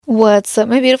What's up,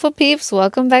 my beautiful peeps?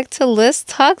 Welcome back to Liz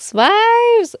Talks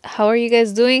Vibes. How are you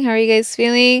guys doing? How are you guys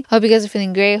feeling? Hope you guys are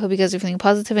feeling great. Hope you guys are feeling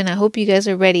positive, and I hope you guys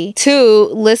are ready to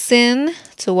listen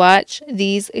to watch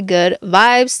these good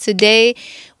vibes. Today,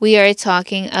 we are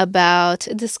talking about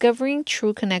discovering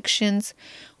true connections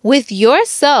with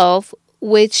yourself,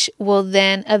 which will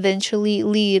then eventually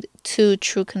lead to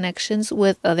true connections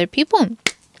with other people.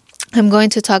 I'm going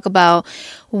to talk about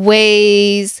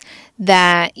ways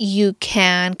that you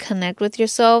can connect with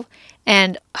yourself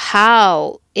and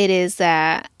how it is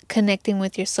that connecting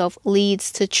with yourself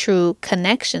leads to true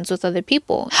connections with other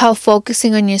people. How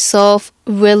focusing on yourself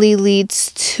really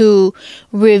leads to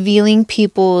revealing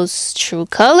people's true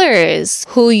colors,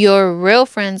 who your real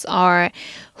friends are,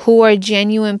 who are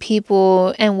genuine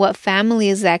people, and what family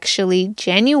is actually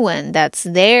genuine that's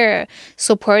there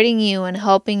supporting you and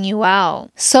helping you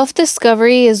out.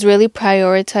 Self-discovery is really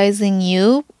prioritizing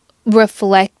you,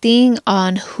 reflecting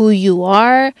on who you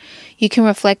are. You can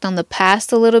reflect on the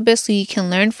past a little bit so you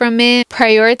can learn from it.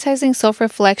 Prioritizing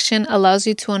self-reflection allows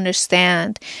you to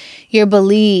understand your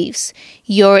beliefs,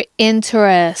 your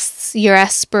interests, your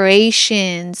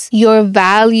aspirations, your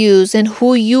values, and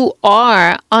who you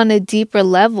are on a deeper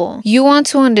level. You want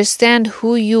to understand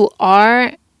who you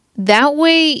are. That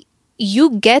way,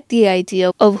 you get the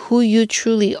idea of who you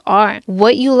truly are,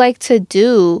 what you like to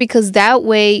do, because that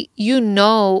way you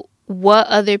know what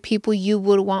other people you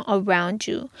would want around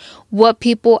you, what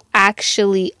people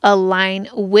actually align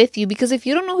with you. Because if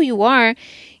you don't know who you are,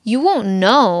 you won't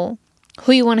know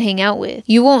who you want to hang out with.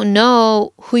 You won't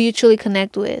know who you truly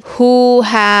connect with, who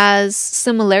has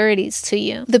similarities to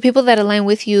you. The people that align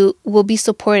with you will be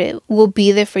supportive, will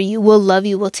be there for you, will love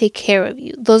you, will take care of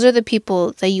you. Those are the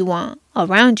people that you want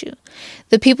around you.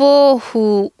 The people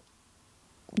who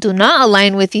do not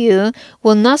align with you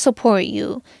will not support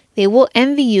you. They will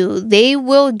envy you. They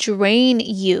will drain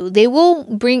you. They will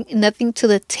bring nothing to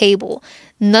the table,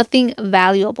 nothing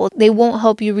valuable. They won't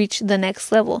help you reach the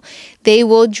next level. They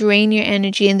will drain your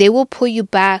energy and they will pull you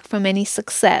back from any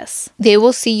success. They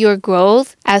will see your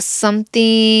growth as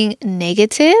something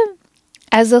negative,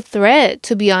 as a threat,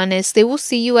 to be honest. They will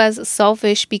see you as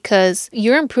selfish because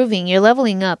you're improving, you're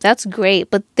leveling up. That's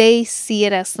great, but they see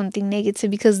it as something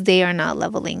negative because they are not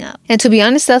leveling up. And to be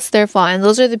honest, that's their fault. And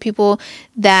those are the people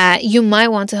that you might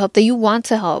want to help, that you want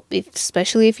to help,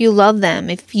 especially if you love them,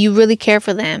 if you really care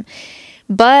for them.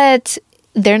 But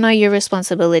they're not your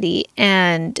responsibility,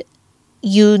 and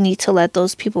you need to let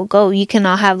those people go. You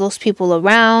cannot have those people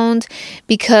around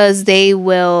because they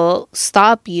will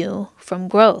stop you from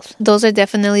growth. Those are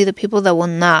definitely the people that will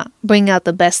not bring out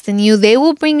the best in you. They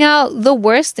will bring out the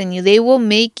worst in you. They will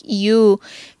make you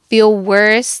feel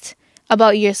worse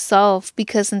about yourself,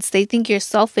 because since they think you're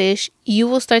selfish, you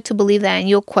will start to believe that and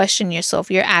you'll question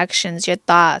yourself, your actions, your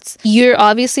thoughts. You're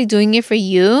obviously doing it for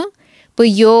you, but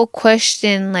you'll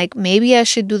question, like, maybe I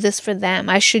should do this for them.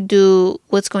 I should do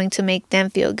what's going to make them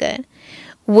feel good,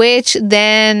 which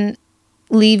then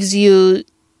leaves you,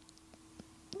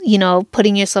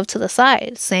 putting yourself to the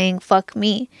side, saying, fuck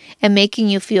me, and making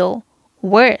you feel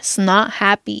worse, not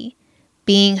happy,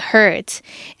 being hurt,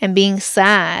 and being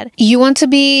sad. You want to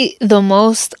be the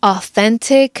most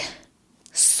authentic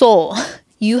soul.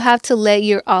 You have to let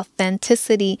your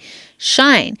authenticity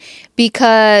shine,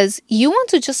 because you want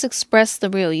to just express the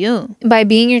real you. By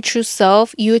being your true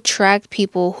self, you attract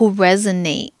people who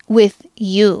resonate with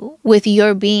you, with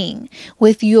your being,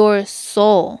 with your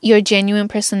soul. Your genuine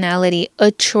personality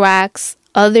attracts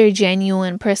other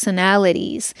genuine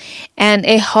personalities, and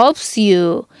it helps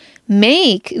you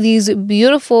make these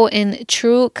beautiful and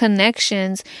true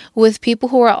connections with people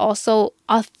who are also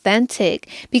authentic.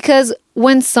 Because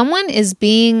when someone is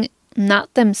being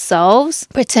not themselves,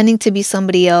 pretending to be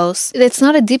somebody else, it's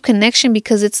not a deep connection,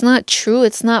 because it's not true,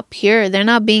 it's not pure. They're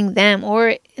not being them,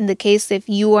 or in the case if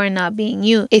you are not being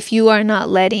you, if you are not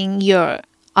letting your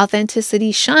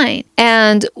authenticity shine.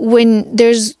 And when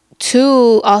there's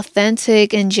two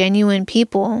authentic and genuine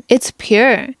people, it's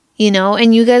pure,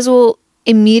 and you guys will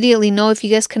immediately know if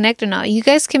you guys connect or not. You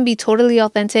guys can be totally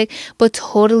authentic but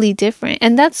totally different,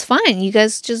 and that's fine. You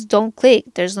guys just don't click.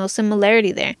 There's no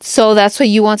similarity there. So that's why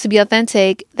you want to be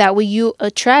authentic. That way you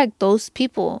attract those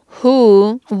people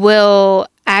who will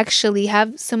actually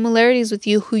have similarities with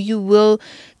you, who you will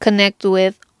connect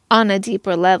with on a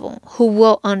deeper level, who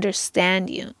will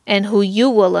understand you and who you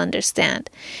will understand.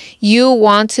 You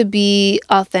want to be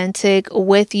authentic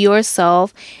with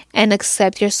yourself and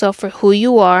accept yourself for who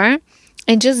you are.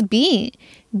 And just be.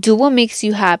 Do what makes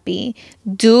you happy.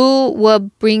 Do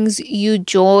what brings you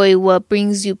joy, what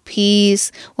brings you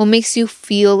peace, what makes you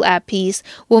feel at peace,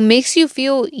 what makes you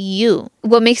feel you,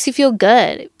 what makes you feel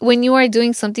good. When you are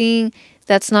doing something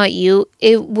that's not you,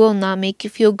 it will not make you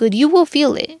feel good. You will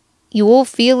feel it. You will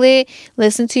feel it.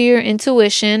 Listen to your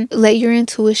intuition. Let your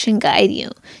intuition guide you.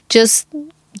 Just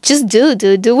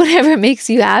do whatever makes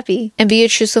you happy and be your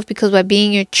true self, because by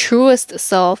being your truest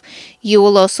self, you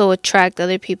will also attract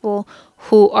other people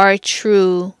who are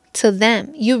true to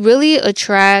them. You really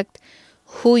attract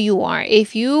who you are.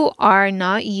 If you are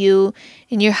not you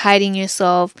and you're hiding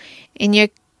yourself and you're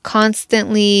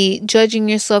constantly judging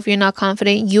yourself, you're not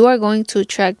confident, you are going to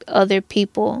attract other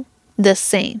people the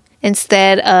same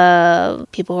instead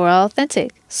of people who are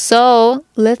authentic. So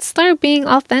let's start being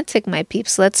authentic, my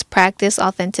peeps. Let's practice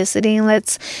authenticity and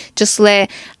let's just let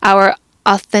our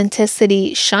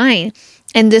authenticity shine.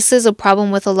 And this is a problem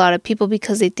with a lot of people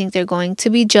because they think they're going to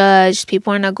be judged.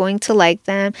 People are not going to like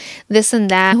them, this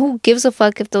and that. Who gives a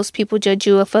fuck if those people judge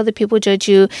you, if other people judge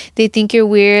you, they think you're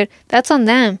weird? That's on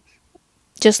them.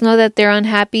 Just know that they're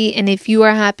unhappy, and if you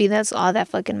are happy, that's all that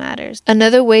fucking matters.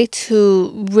 Another way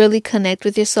to really connect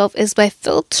with yourself is by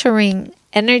filtering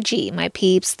energy, my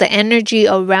peeps. The energy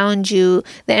around you,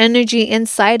 the energy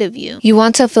inside of you. You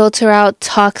want to filter out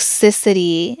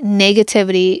toxicity,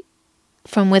 negativity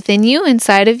from within you,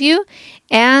 inside of you,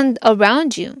 and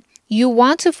around you. You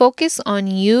want to focus on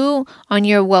you, on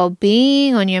your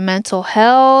well-being, on your mental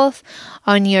health,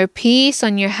 on your peace,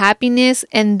 on your happiness,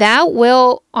 and that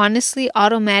will honestly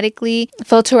automatically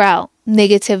filter out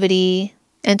negativity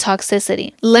and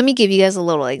toxicity. Let me give you guys a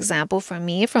little example from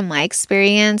me, from my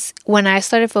experience. When I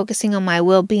started focusing on my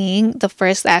well-being, the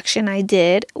first action I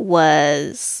did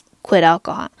was quit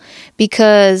alcohol,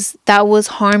 because that was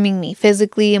harming me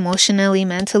physically, emotionally,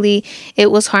 mentally. It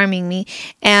was harming me.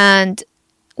 And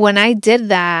when I did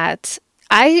that,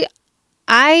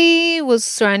 I was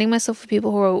surrounding myself with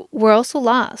people who were also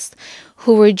lost,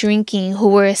 who were drinking, who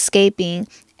were escaping.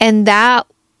 And that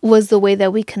was the way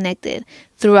that we connected,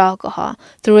 through alcohol,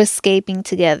 through escaping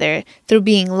together, through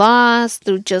being lost,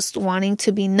 through just wanting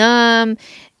to be numb,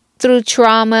 through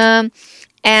trauma.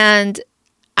 And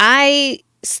I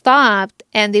stopped,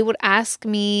 and they would ask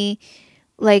me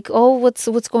like, oh, what's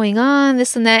going on,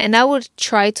 this and that. And I would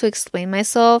try to explain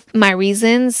myself, my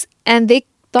reasons. And they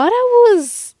thought I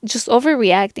was just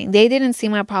overreacting. They didn't see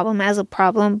my problem as a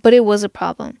problem, but it was a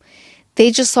problem.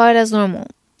 They just saw it as normal.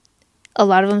 A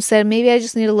lot of them said, maybe I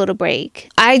just need a little break.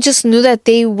 I just knew that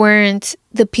they weren't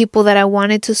the people that I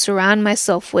wanted to surround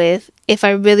myself with if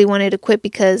I really wanted to quit,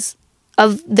 because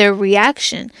of their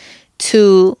reaction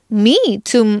to me,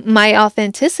 to my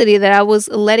authenticity that I was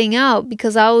letting out,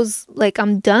 because I was like,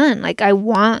 I'm done. Like, I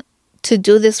want to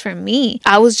do this for me.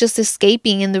 I was just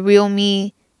escaping, and the real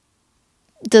me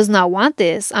does not want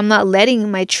this. I'm not letting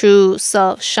my true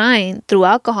self shine through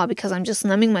alcohol, because I'm just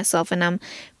numbing myself and I'm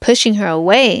pushing her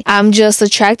away. I'm just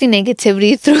attracting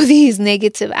negativity through these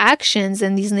negative actions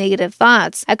and these negative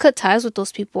thoughts. I cut ties with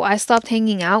those people. I stopped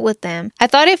hanging out with them. I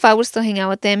thought if I would still hang out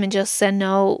with them and just said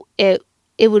no,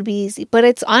 it would be easy. But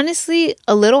it's honestly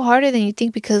a little harder than you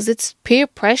think, because it's peer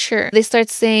pressure. They start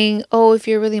saying, oh, if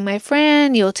you're really my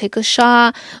friend, you'll take a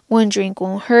shot. One drink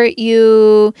won't hurt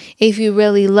you. If you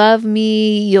really love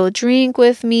me, you'll drink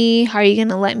with me. How are you going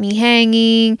to let me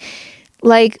hanging?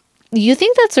 Like, you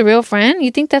think that's a real friend?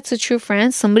 You think that's a true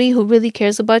friend? Somebody who really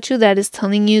cares about you, that is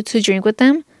telling you to drink with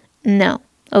them? No.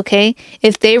 Okay?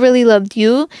 If they really loved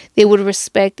you, they would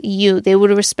respect you. They would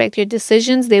respect your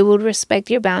decisions. They would respect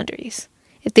your boundaries.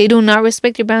 If they do not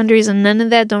respect your boundaries and none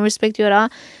of that, don't respect you at all,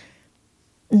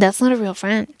 that's not a real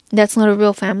friend. That's not a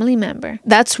real family member.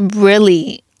 That's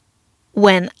really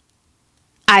when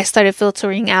I started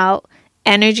filtering out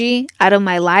energy out of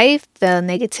my life, the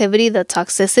negativity, the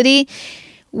toxicity.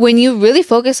 When you really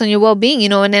focus on your well-being,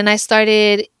 and then I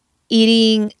started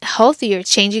eating healthier,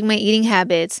 changing my eating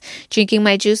habits, drinking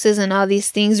my juices and all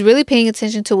these things, really paying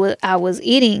attention to what I was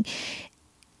eating.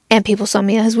 And people saw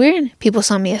me as weird. People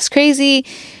saw me as crazy.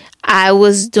 I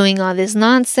was doing all this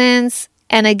nonsense.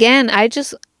 And again, I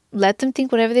just let them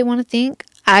think whatever they want to think.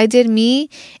 I did me.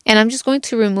 And I'm just going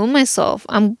to remove myself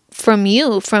I'm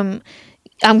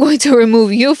going to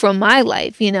remove you from my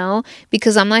life,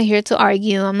 because I'm not here to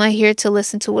argue. I'm not here to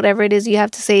listen to whatever it is you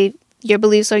have to say. Your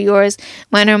beliefs are yours.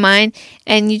 Mine are mine.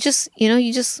 And you just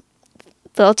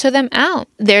filter them out.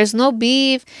 There's no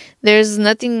beef. There's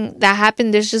nothing that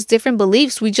happened. There's just different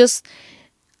beliefs. We just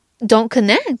don't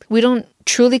connect. We don't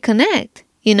truly connect.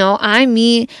 I'm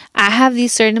me. I have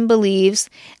these certain beliefs.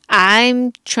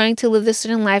 I'm trying to live this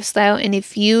certain lifestyle. And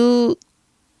if you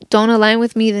don't align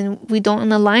with me, then we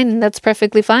don't align, and that's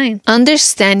perfectly fine.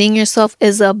 Understanding yourself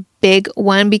is a big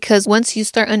one, because once you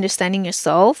start understanding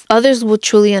yourself, others will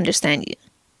truly understand you.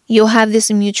 You'll have this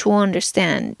mutual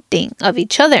understanding of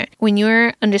each other. When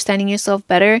you're understanding yourself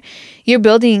better, you're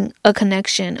building a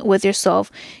connection with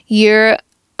yourself. You're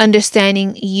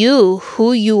understanding you,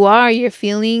 who you are, your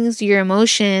feelings, your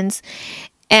emotions,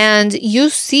 and you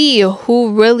see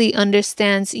who really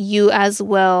understands you as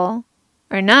well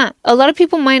or not. A lot of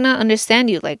people might not understand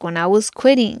you. Like when I was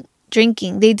quitting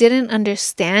drinking, they didn't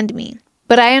understand me.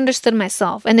 But I understood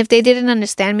myself. And if they didn't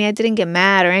understand me, I didn't get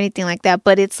mad or anything like that.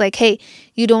 But it's like, hey,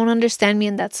 you don't understand me,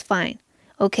 and that's fine.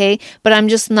 Okay? But I'm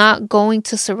just not going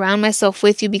to surround myself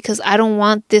with you, because I don't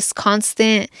want this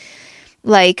constant,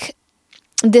 like,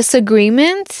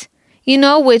 disagreement,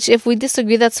 which if we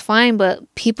disagree, that's fine.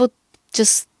 But people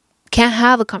just can't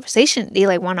have a conversation. They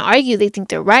like want to argue. They think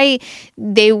they're right.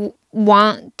 They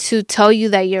want to tell you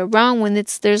that you're wrong when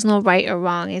there's no right or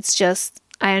wrong. It's just,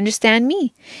 I understand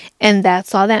me. And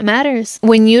that's all that matters.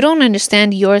 When you don't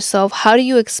understand yourself, how do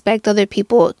you expect other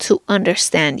people to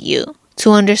understand you?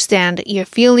 To understand your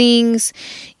feelings,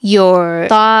 your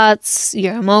thoughts,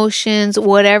 your emotions,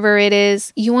 whatever it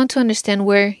is. You want to understand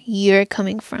where you're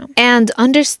coming from. And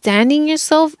understanding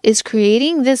yourself is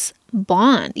creating this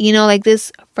bond, like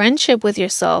this friendship with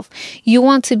yourself. You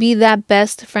want to be that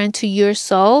best friend to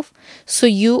yourself, so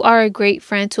you are a great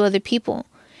friend to other people.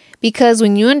 Because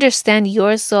when you understand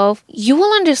yourself, you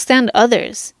will understand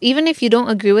others. Even if you don't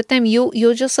agree with them,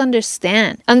 you'll just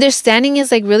understand. Understanding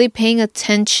is like really paying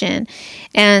attention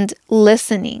and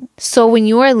listening. So when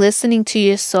you are listening to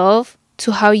yourself,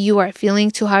 to how you are feeling,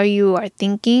 to how you are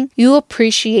thinking, you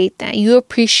appreciate that. You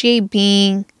appreciate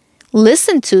being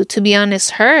listened to be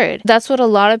honest, heard. That's what a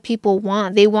lot of people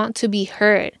want. They want to be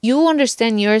heard. You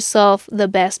understand yourself the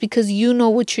best because you know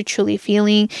what you're truly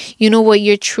feeling. You know what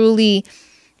you're truly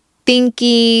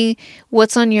thinking,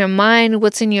 what's on your mind,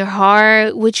 what's in your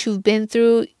heart, what you've been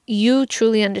through. You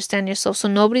truly understand yourself. So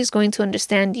nobody's going to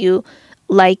understand you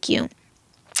like you.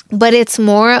 But it's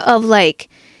more of like,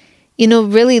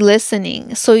 really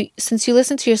listening. So since you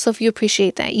listen to yourself, you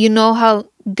appreciate that. You know how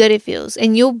good it feels.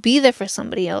 And you'll be there for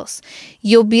somebody else.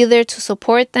 You'll be there to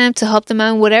support them, to help them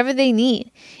out, whatever they need.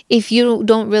 If you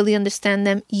don't really understand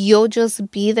them, you'll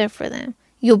just be there for them.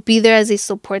 You'll be there as a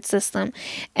support system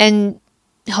and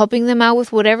helping them out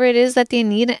with whatever it is that they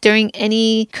need during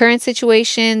any current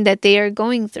situation that they are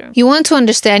going through. You want to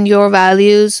understand your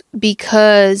values,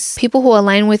 because people who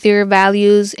align with your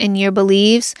values and your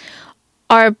beliefs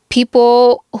are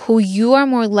people who you are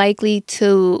more likely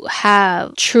to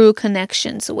have true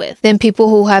connections with than people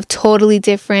who have totally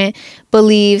different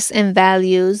beliefs and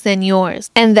values than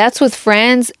yours. And that's with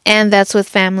friends and that's with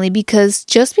family, because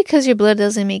just because your blood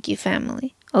doesn't make you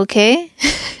family, okay?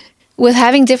 With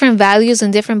having different values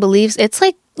and different beliefs, it's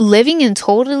like living in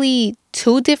totally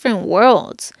two different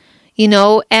worlds,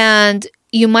 and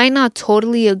you might not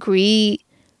totally agree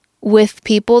with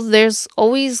people. There's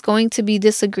always going to be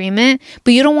disagreement,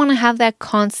 but you don't want to have that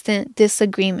constant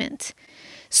disagreement.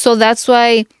 So that's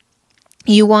why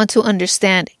you want to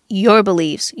understand your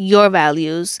beliefs, your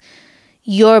values,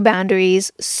 your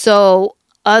boundaries, so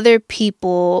other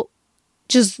people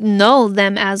just know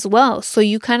them as well. So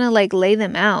you kind of like lay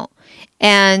them out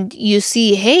and you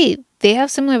see, hey, they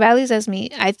have similar values as me.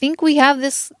 I think we have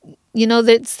this,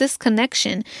 there's this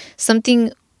connection,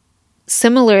 something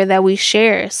similar that we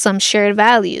share, some shared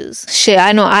values.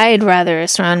 I know I'd rather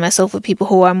surround myself with people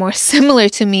who are more similar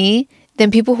to me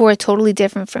than people who are totally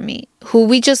different from me, who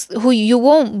you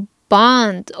won't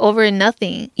bond over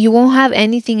nothing. You won't have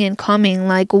anything in common.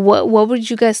 Like what would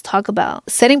you guys talk about?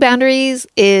 Setting boundaries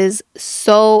is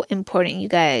so important, you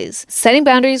guys. Setting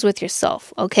boundaries with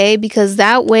yourself, okay? Because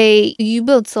that way you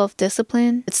build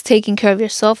self-discipline. It's taking care of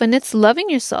yourself and it's loving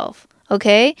yourself.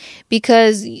 Okay?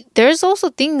 Because there's also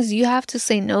things you have to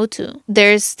say no to.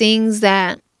 There's things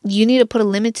that you need to put a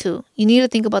limit to. You need to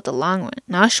think about the long run,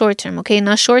 not short term, okay?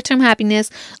 Not short-term happiness,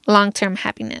 long-term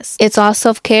happiness. It's all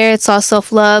self-care, it's all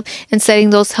self-love, and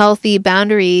setting those healthy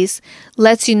boundaries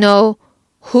lets you know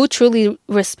who truly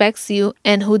respects you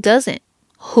and who doesn't.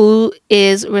 Who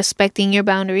is respecting your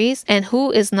boundaries and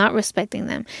who is not respecting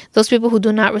them. Those people who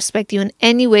do not respect you in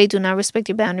any way, do not respect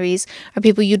your boundaries, are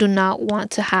people you do not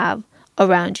want to have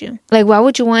around you. Like, why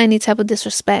would you want any type of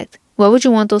disrespect? Why would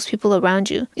you want those people around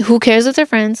you? Who cares if they're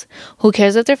friends? Who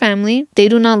cares if they're family? They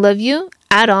do not love you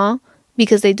at all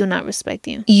because they do not respect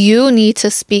you. You need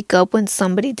to speak up when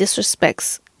somebody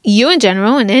disrespects you in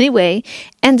general, in any way,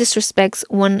 and disrespects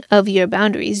one of your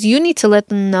boundaries. You need to let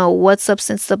them know what's up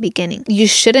since the beginning. You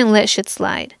shouldn't let shit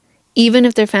slide. even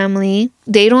if they're family,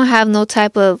 they don't have no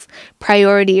type of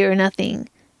priority or nothing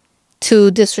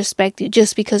to disrespect you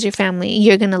just because you're family.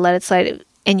 You're going to let it slide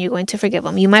and you're going to forgive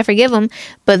them. You might forgive them,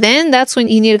 but then that's when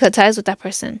you need to cut ties with that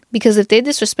person. Because if they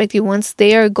disrespect you once,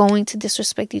 they are going to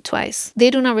disrespect you twice.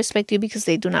 They do not respect you because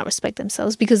they do not respect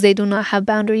themselves, because they do not have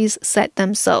boundaries set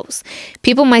themselves.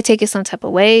 People might take it some type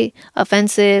of way,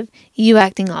 offensive, you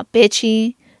acting all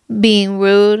bitchy, being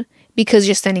rude, because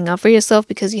you're standing up for yourself,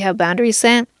 because you have boundaries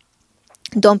set.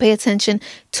 Don't pay attention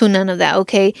to none of that,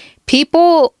 okay?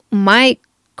 People might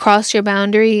cross your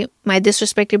boundary, might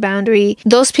disrespect your boundary.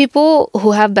 Those people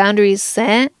who have boundaries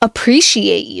set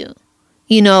appreciate you.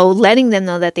 You know, letting them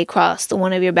know that they crossed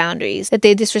one of your boundaries, that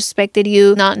they disrespected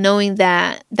you, not knowing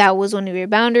that that was one of your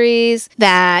boundaries,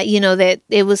 that, you know, that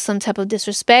it was some type of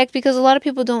disrespect, because a lot of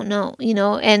people don't know, you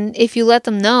know, and if you let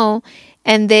them know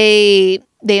and they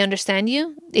understand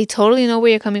you, they totally know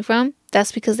where you're coming from,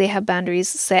 that's because they have boundaries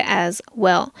set as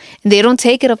well. And they don't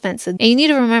take it offensive. And you need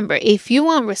to remember, if you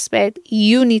want respect,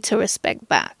 you need to respect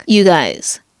back. You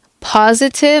guys,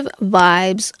 positive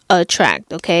vibes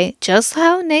attract, okay? Just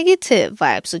how negative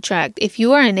vibes attract. If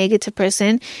you are a negative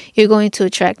person, you're going to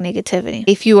attract negativity.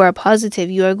 If you are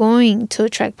positive, you are going to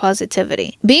attract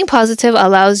positivity. Being positive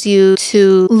allows you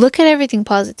to look at everything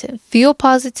positive,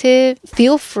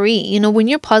 feel free. You know, when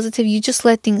you're positive, you just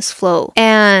let things flow.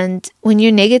 And when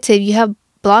you're negative, you have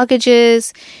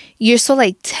blockages. You're so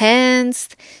like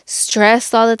tensed,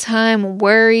 stressed all the time,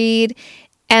 worried.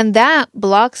 And that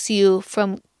blocks you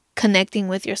from connecting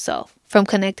with yourself, from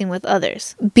connecting with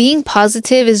others. Being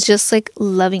positive is just like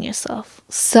loving yourself.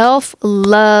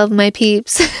 Self-love, my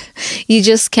peeps. You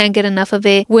just can't get enough of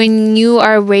it. When you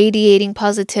are radiating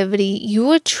positivity,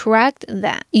 you attract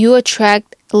that. You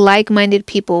attract like-minded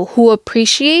people who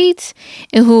appreciate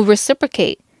and who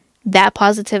reciprocate that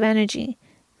positive energy,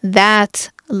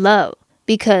 that love.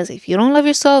 Because if you don't love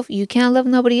yourself, you can't love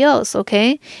nobody else,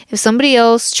 okay? If somebody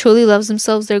else truly loves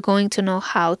themselves, they're going to know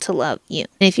how to love you.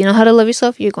 And if you know how to love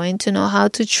yourself, you're going to know how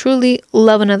to truly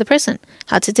love another person,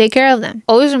 how to take care of them.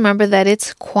 Always remember that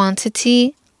it's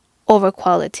quantity over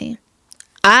quality.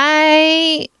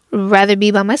 I rather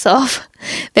be by myself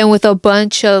than with a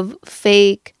bunch of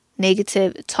fake,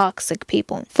 negative, toxic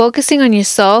people. Focusing on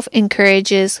yourself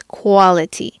encourages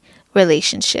quality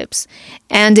relationships,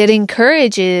 and it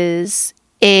encourages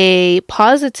a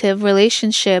positive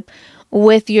relationship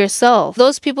with yourself.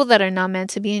 Those people that are not meant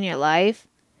to be in your life,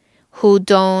 who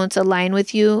don't align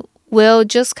with you, will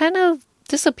just kind of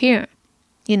disappear,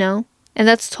 you know? And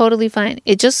that's totally fine.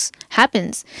 It just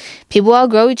happens. People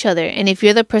outgrow each other. And if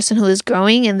you're the person who is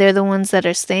growing and they're the ones that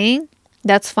are staying,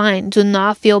 that's fine. Do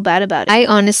not feel bad about it. I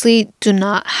honestly do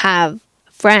not have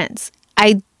friends.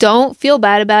 I don't feel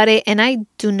bad about it, and I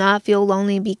do not feel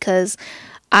lonely because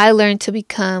I learned to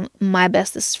become my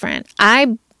bestest friend.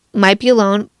 I might be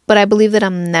alone, but I believe that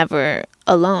I'm never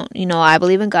alone. You know, I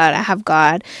believe in God. I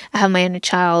have my inner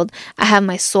child. I have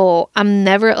my soul. I'm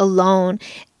never alone.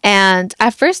 And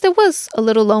at first it was a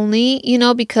little lonely, you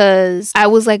know, because I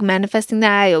was like manifesting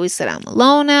that. I always said I'm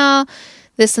alone now,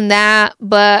 this and that.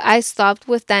 But I stopped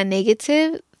with that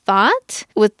negative thought,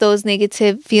 with those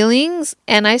negative feelings,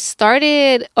 and I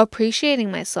started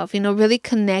appreciating myself, you know, really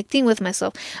connecting with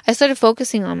myself. I started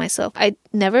focusing on myself. I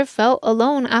never felt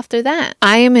alone after that.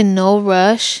 I am in no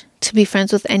rush to be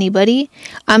friends with anybody.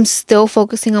 I'm still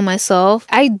focusing on myself.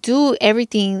 I do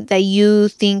everything that you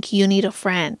think you need a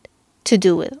friend to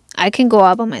do it. I can go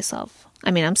out by myself. I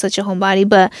mean, I'm such a homebody,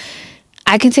 but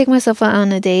I can take myself out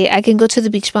on a date. I can go to the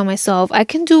beach by myself. I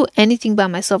can do anything by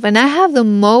myself, and I have the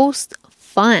most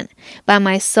fun by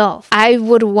myself. I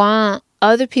would want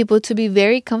other people to be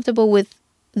very comfortable with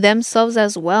themselves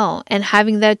as well, and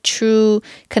having that true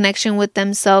connection with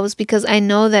themselves, because I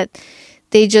know that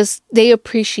they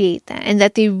appreciate that, and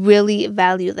that they really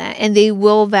value that, and they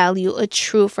will value a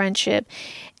true friendship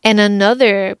and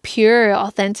another pure,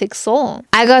 authentic soul.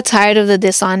 I got tired of the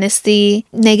dishonesty,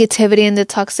 negativity, and the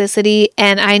toxicity,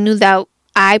 and I knew that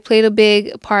I played a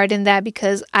big part in that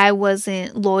because I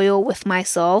wasn't loyal with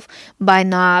myself by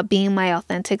not being my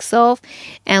authentic self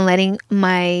and letting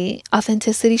my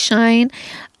authenticity shine.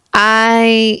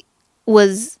 I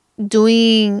was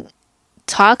doing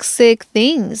toxic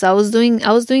things. I was doing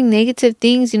negative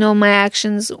things. You know, my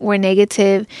actions were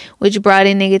negative, which brought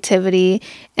in negativity.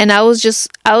 And I was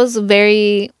a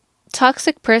very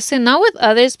toxic person, not with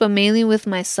others, but mainly with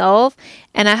myself.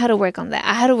 And I had to work on that.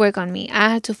 I had to work on me.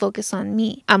 I had to focus on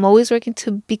me. I'm always working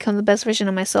to become the best version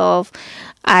of myself.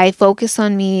 I focus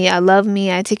on me. I love me.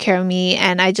 I take care of me.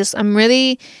 And I'm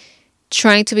really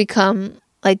trying to become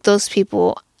like those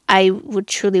people I would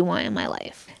truly want in my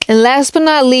life. And last but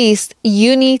not least,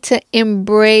 you need to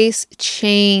embrace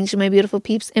change, my beautiful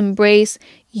peeps. Embrace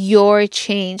your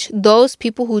change. Those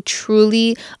people who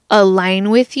truly align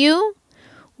with you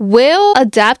will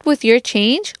adapt with your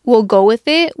change, will go with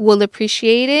it, will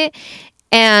appreciate it,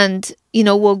 and,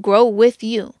 will grow with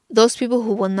you. Those people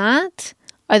who will not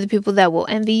are the people that will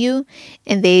envy you,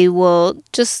 and they will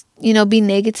just, be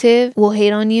negative, will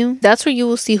hate on you. That's where you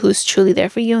will see who's truly there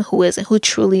for you and who isn't, who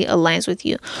truly aligns with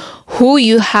you, who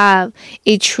you have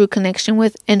a true connection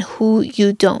with and who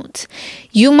you don't.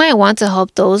 You might want to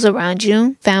help those around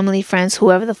you, family, friends,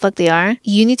 whoever the fuck they are.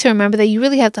 You need to remember that you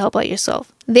really have to help out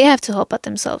yourself. They have to help out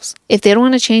themselves. If they don't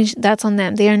want to change, that's on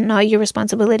them. They are not your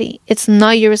responsibility. It's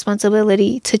not your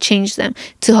responsibility to change them,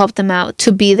 to help them out,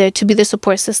 to be there, to be their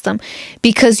support system,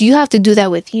 because you have to do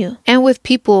that with you and with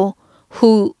people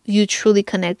who you truly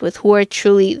connect with, who are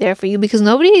truly there for you, because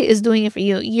nobody is doing it for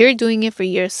you. You're doing it for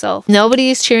yourself.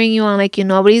 Nobody is cheering you on like you.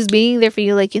 Nobody's being there for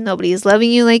you like you. Nobody is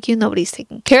loving you like you. Nobody's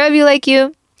taking care of you like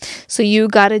you. So you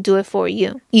got to do it for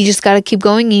you. You just got to keep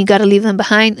going, and you got to leave them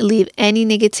behind. Leave any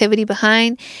negativity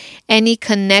behind, any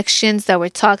connections that were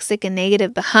toxic and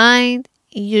negative behind.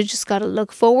 You just got to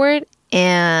look forward,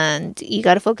 and you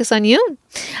got to focus on you.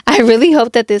 I really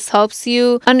hope that this helps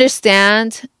you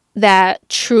understand that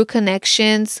true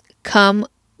connections come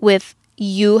with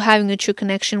you having a true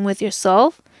connection with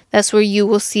yourself. That's where you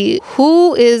will see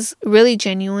who is really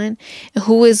genuine and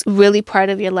who is really part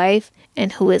of your life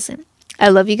and who isn't. I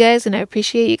love you guys, and I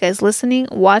appreciate you guys listening,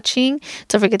 watching.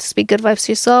 Don't forget to speak good vibes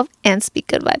to yourself and speak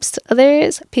good vibes to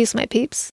others. Peace, my peeps.